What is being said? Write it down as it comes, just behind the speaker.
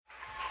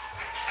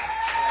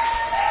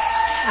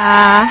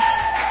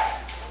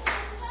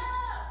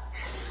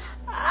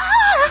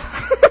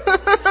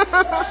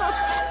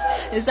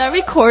Is that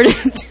recorded?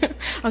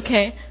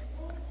 Okay.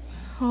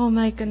 Oh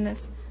my goodness.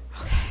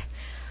 Okay.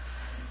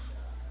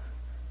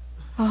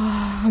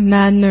 Oh, I'm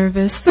mad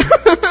nervous.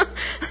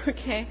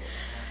 Okay.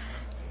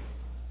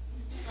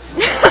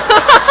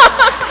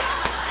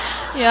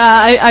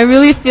 Yeah, I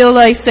really feel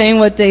like saying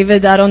what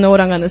David, I don't know what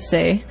I'm gonna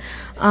say.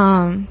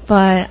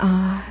 But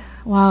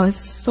wow,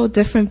 it's so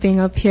different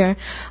being up here.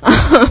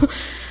 Okay.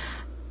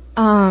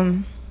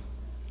 Hold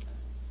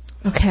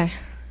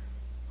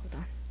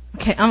on.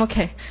 Okay, I'm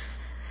okay.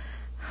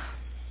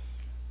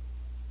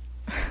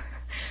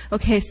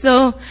 Okay,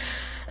 so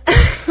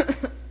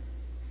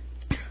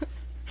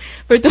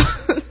for those,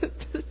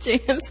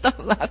 James, stop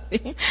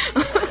laughing.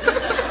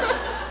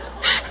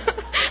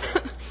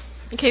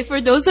 Okay, for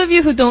those of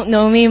you who don't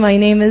know me, my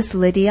name is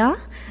Lydia,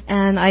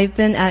 and I've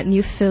been at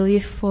New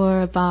Philly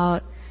for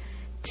about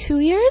 2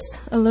 years,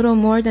 a little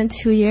more than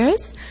 2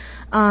 years.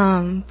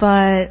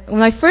 But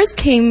when I first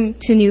came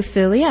to New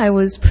Philly, I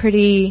was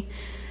pretty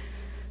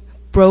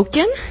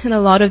broken in a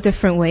lot of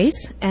different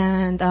ways.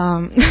 And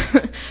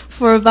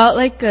for about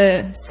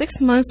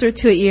 6 months or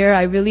to a year,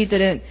 I really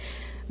didn't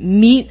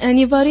meet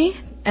anybody.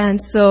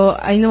 And so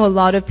I know a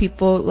lot of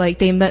people,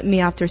 they met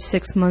me after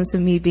 6 months of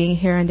me being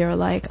here, and they were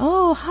like,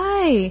 "Oh,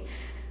 hi,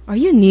 are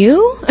you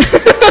new?"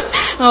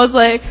 I was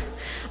like,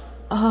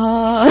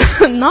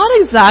 not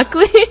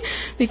exactly,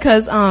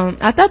 because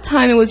at that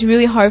time it was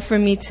really hard for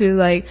me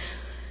to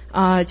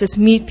just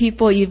meet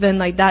people. Even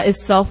that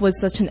itself was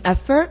such an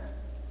effort.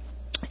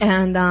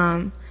 And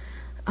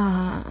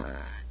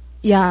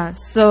yeah,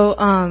 so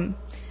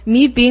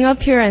me being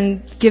up here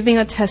and giving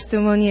a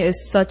testimony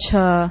is such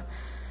a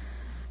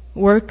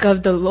work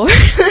of the Lord.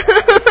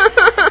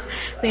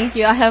 Thank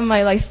you. I have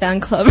my fan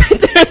club right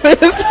there.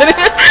 Just kidding.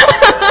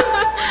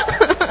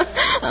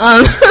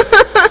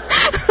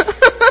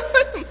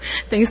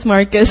 Thanks,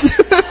 Marcus.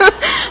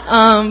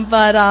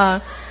 But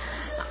I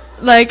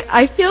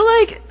feel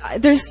like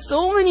there's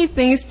so many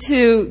things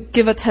to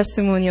give a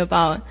testimony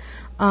about.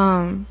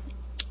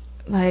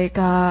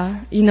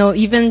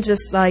 Even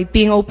just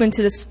being open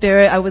to the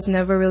Spirit. I was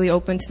never really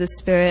open to the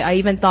Spirit. I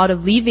even thought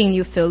of leaving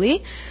New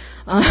Philly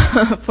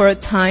for a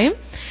time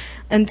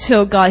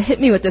until God hit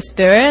me with the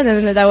Spirit, and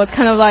then that was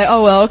kind of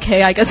oh well,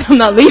 okay, I guess I'm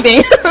not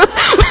leaving.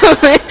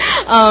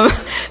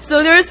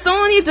 So there are so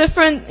many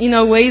different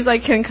ways I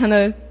can kind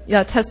of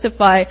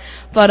testify.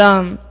 But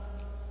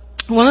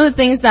one of the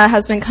things that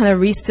has been kind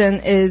of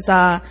recent is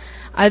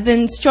I've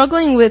been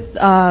struggling with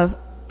a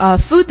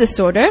food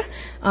disorder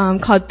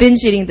called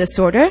binge eating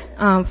disorder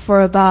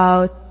for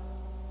about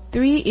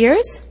 3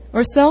 years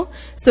or so.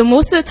 So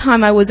most of the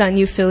time I was at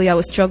New Philly, I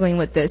was struggling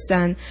with this.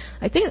 And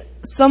I think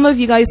some of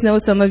you guys know,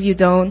 some of you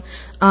don't.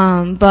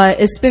 But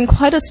it's been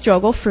quite a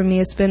struggle for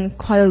me. It's been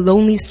quite a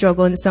lonely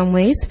struggle in some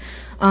ways.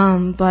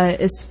 But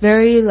it's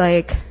very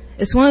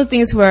it's one of the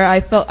things where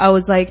I felt I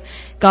was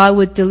God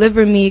would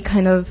deliver me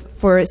kind of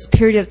for a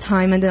period of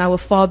time, and then I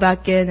would fall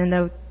back in, and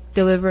then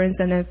deliverance,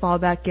 and then fall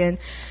back in.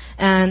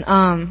 And,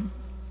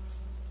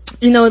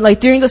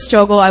 during the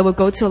struggle, I would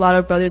go to a lot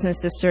of brothers and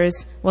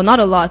sisters. Well, not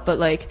a lot, but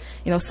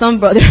some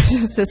brothers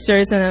and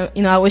sisters, and,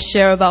 I would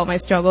share about my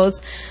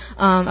struggles.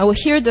 I would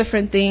hear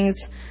different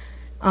things.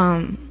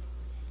 Some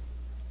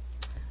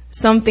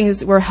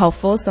things were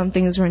helpful, some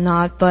things were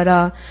not,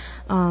 but,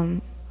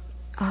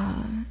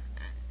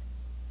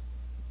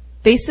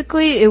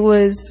 basically it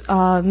was,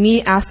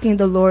 me asking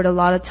the Lord a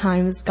lot of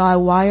times, "God,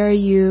 why are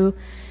you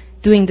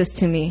doing this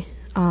to me?"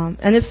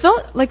 And it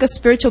felt like a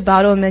spiritual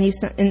battle in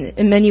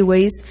many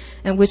ways,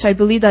 and which I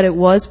believe that it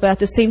was, but at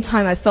the same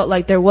time I felt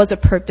like there was a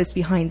purpose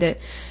behind it.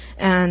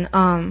 And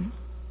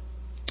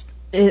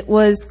it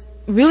was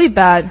really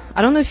bad.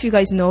 I don't know if you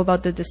guys know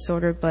about the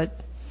disorder, but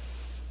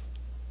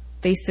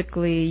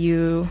basically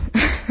you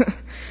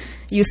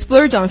you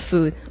splurge on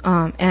food,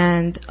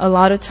 and a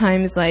lot of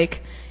times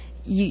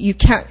you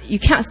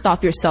can't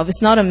stop yourself.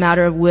 It's not a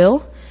matter of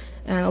will.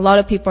 And a lot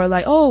of people are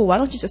like, "Oh, why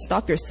don't you just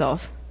stop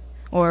yourself?"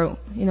 Or,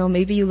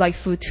 maybe you like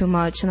food too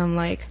much. And I'm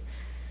like,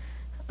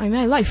 I mean,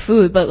 I like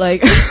food, but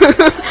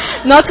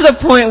not to the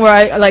point where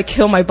I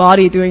kill my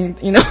body doing,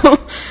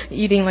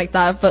 eating like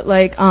that. But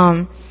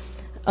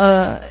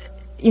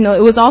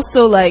it was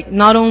also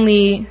not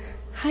only,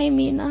 hi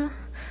Mina.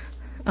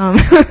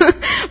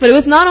 But it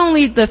was not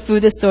only the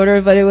food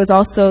disorder, but it was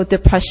also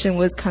depression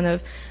was kind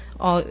of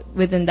all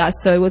within that.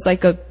 So it was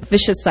like a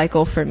vicious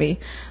cycle for me.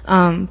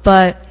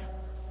 But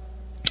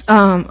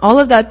all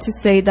of that to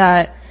say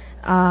that,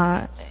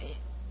 I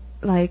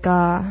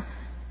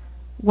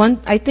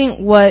think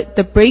what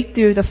the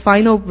breakthrough, the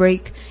final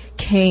break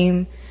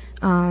came,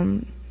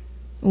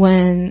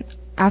 when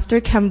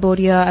after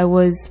Cambodia I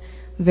was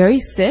very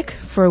sick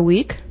for a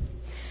week.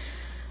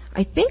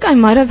 I think I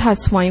might have had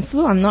swine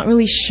flu. I'm not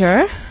really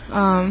sure.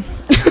 I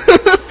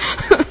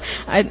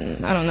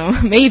don't know.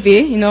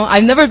 Maybe,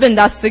 I've never been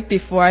that sick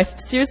before. I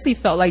seriously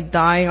felt like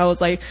dying. I was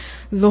like,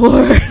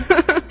 "Lord,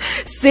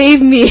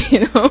 save me,"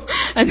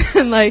 And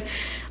then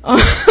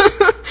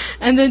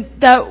and then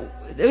that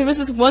there was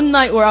this one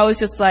night where I was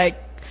just like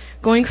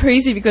going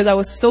crazy because I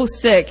was so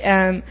sick,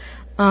 and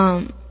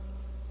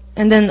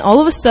then all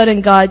of a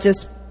sudden God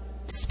just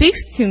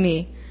speaks to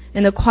me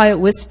in a quiet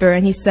whisper,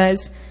 and he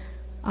says,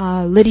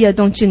 Lydia,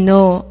 don't you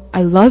know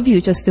I love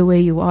you just the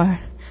way you are?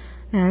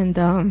 And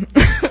I'm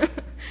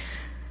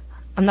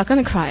not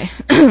gonna cry.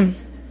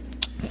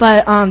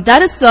 But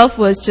that itself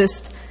was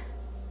just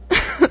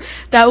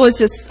that was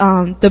just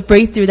the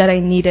breakthrough that I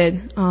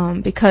needed,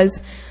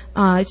 because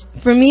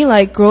for me,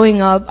 like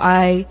growing up,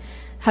 I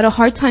had a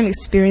hard time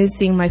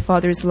experiencing my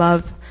father's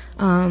love.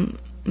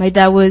 My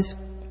dad was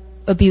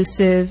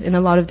abusive in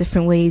a lot of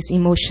different ways,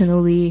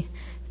 emotionally,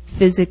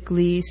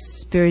 physically,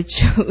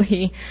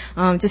 spiritually,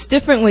 just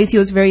different ways he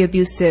was very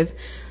abusive.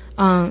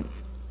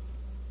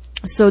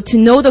 So to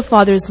know the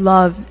Father's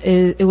love,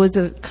 it was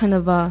a kind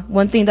of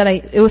one thing that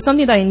it was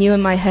something that I knew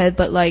in my head,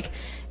 but like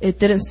it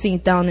didn't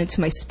sink down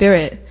into my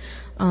spirit.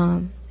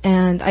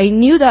 And I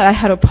knew that I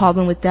had a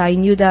problem with that. I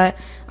knew that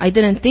I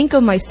didn't think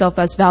of myself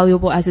as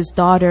valuable as his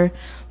daughter,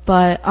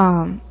 but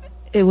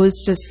it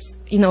was just,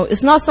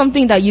 it's not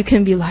something that you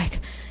can be like,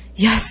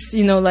 yes,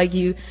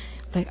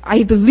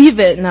 I believe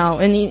it now,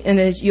 and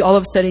then you all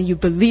of a sudden you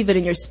believe it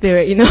in your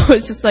spirit,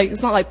 it's just like,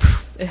 it's not like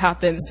poof, it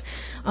happens.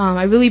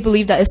 I really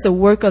believe that it's a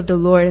work of the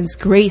Lord and His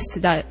grace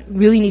that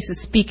really needs to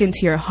speak into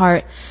your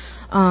heart.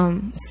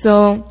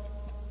 So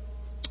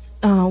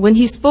when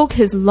He spoke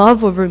His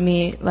love over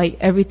me, like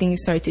everything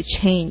started to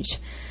change.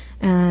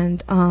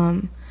 And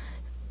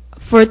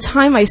for a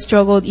time I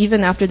struggled,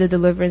 even after the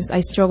deliverance,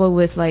 I struggled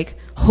with like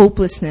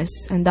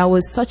hopelessness, and that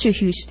was such a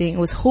huge thing. It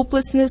was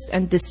hopelessness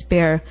and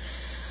despair.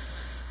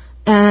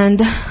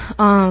 And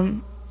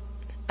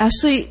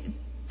actually,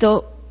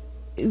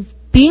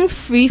 being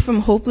free from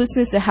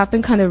hopelessness, it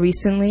happened kind of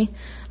recently.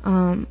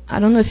 I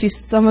don't know if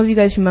some of you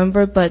guys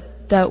remember,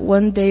 but that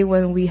one day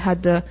when we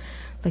had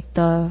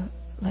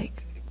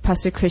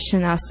Pastor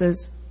Christian asked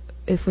us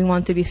if we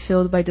want to be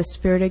filled by the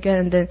Spirit again,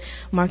 and then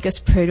Marcus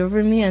prayed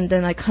over me, and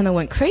then I kind of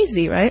went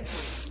crazy, right?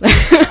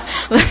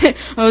 I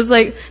was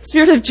like,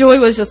 Spirit of joy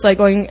was just like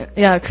going,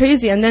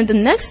 crazy. And then the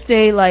next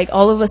day, like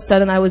all of a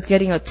sudden I was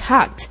getting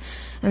attacked,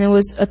 and it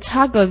was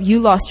attack of you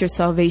lost your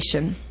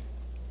salvation,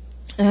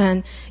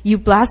 and you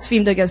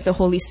blasphemed against the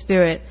Holy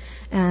Spirit.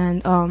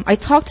 And I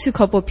talked to a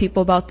couple of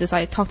people about this.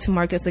 I talked to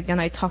Marcus again.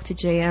 I talked to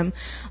JM.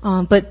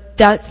 But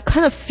that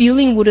kind of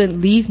feeling wouldn't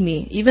leave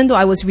me. Even though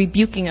I was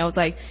rebuking, I was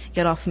like,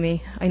 get off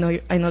me. I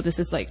know this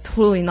is like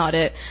totally not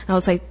it. And I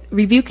was like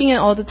rebuking it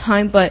all the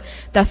time, but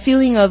that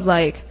feeling of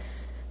like,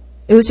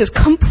 it was just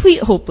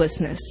complete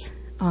hopelessness.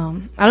 I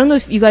don't know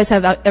if you guys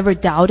have ever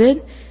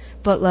doubted,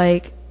 but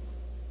like,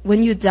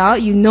 when you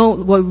doubt, you know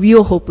what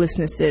real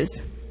hopelessness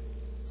is.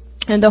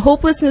 And the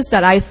hopelessness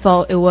that I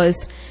felt, it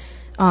was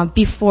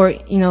before,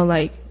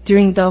 like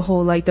during the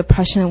whole like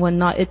depression and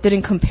whatnot, it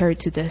didn't compare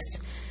to this,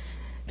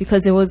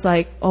 because it was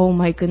like, oh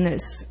my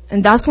goodness.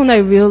 And that's when I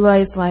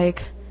realized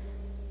like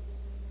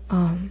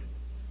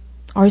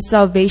our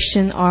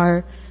salvation,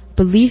 our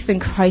belief in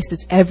Christ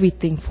is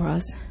everything for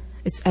us.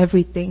 It's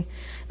everything.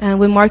 And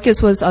when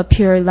Marcus was up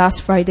here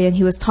last Friday and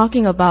he was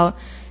talking about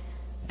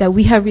that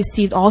we have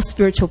received all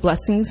spiritual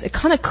blessings, it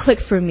kind of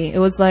clicked for me. It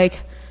was like,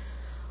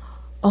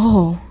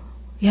 oh,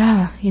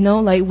 yeah,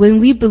 like when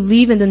we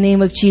believe in the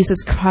name of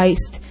Jesus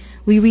Christ,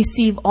 we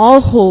receive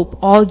all hope,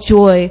 all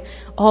joy,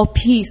 all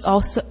peace,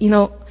 all,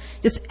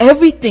 just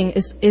everything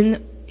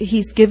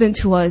He's given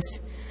to us.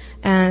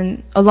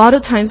 And a lot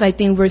of times I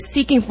think we're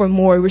seeking for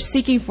more. We're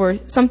seeking for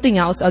something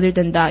else other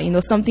than that,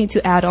 something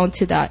to add on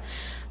to that.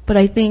 But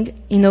I think,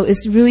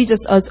 it's really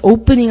just us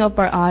opening up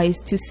our eyes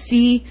to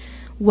see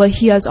what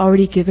He has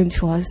already given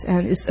to us.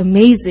 And it's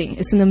amazing.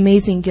 It's an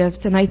amazing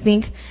gift. And I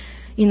think,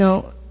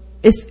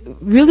 it's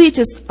really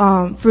just,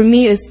 for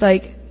me, it's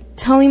like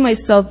telling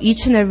myself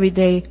each and every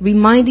day,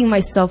 reminding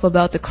myself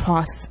about the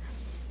cross.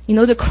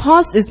 The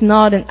cross is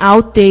not an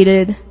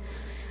outdated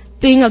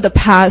thing of the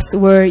past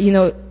where,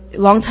 a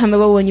long time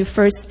ago when you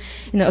first,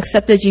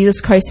 accepted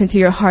Jesus Christ into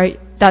your heart,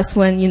 that's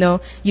when,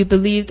 you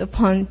believed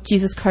upon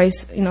Jesus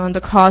Christ, on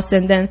the cross.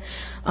 And then,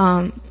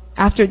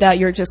 after that,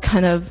 you're just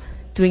kind of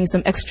doing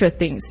some extra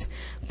things.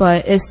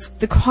 But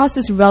the cross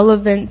is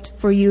relevant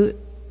for you.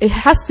 It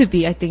has to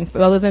be, I think,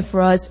 relevant for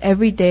us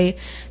every day.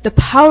 The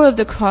power of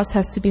the cross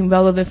has to be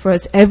relevant for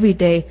us every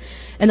day.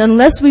 And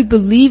unless we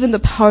believe in the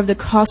power of the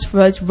cross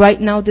for us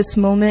right now, this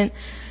moment,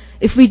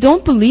 if we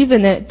don't believe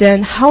in it,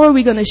 then how are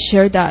we going to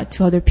share that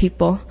to other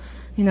people?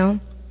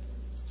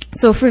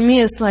 So for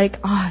me, it's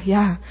like,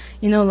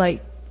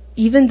 like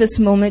even this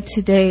moment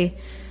today,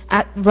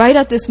 right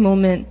at this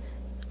moment,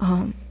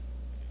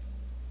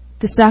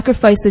 the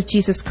sacrifice of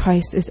Jesus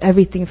Christ is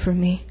everything for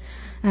me.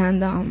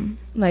 And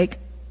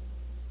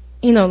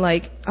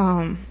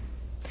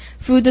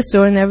through the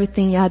sword and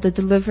everything, the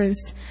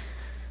deliverance,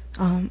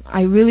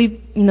 I really,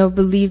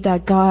 believe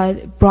that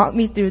God brought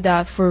me through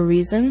that for a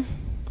reason.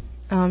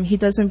 He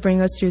doesn't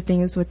bring us through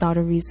things without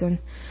a reason,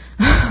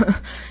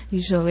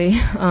 usually.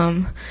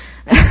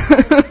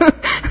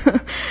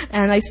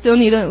 And I still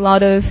need a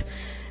lot of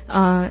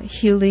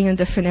healing in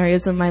different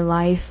areas of my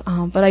life.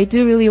 But I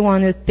do really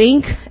want to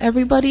thank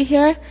everybody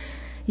here.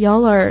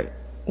 Y'all are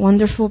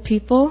wonderful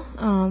people.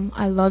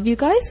 I love you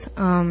guys.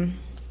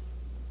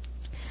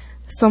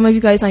 Some of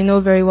you guys I know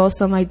very well,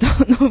 some I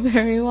don't know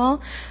very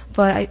well.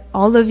 But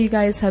all of you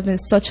guys have been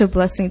such a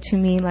blessing to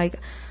me.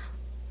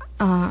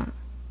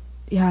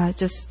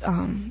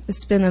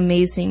 It's been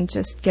amazing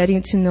just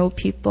getting to know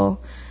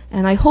people.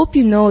 And I hope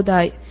you know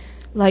that,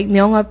 like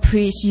Myunghwa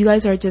preached, you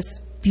guys are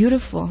just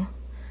beautiful.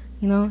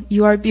 You know,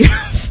 you are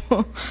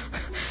beautiful.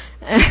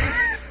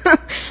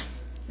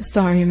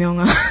 Sorry,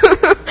 Myunghwa.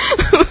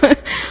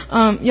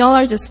 Y'all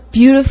are just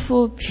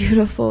beautiful,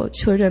 beautiful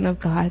children of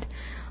God.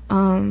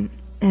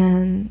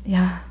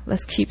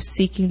 Let's keep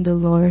seeking the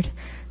Lord.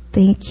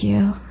 Thank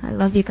you. I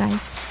love you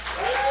guys.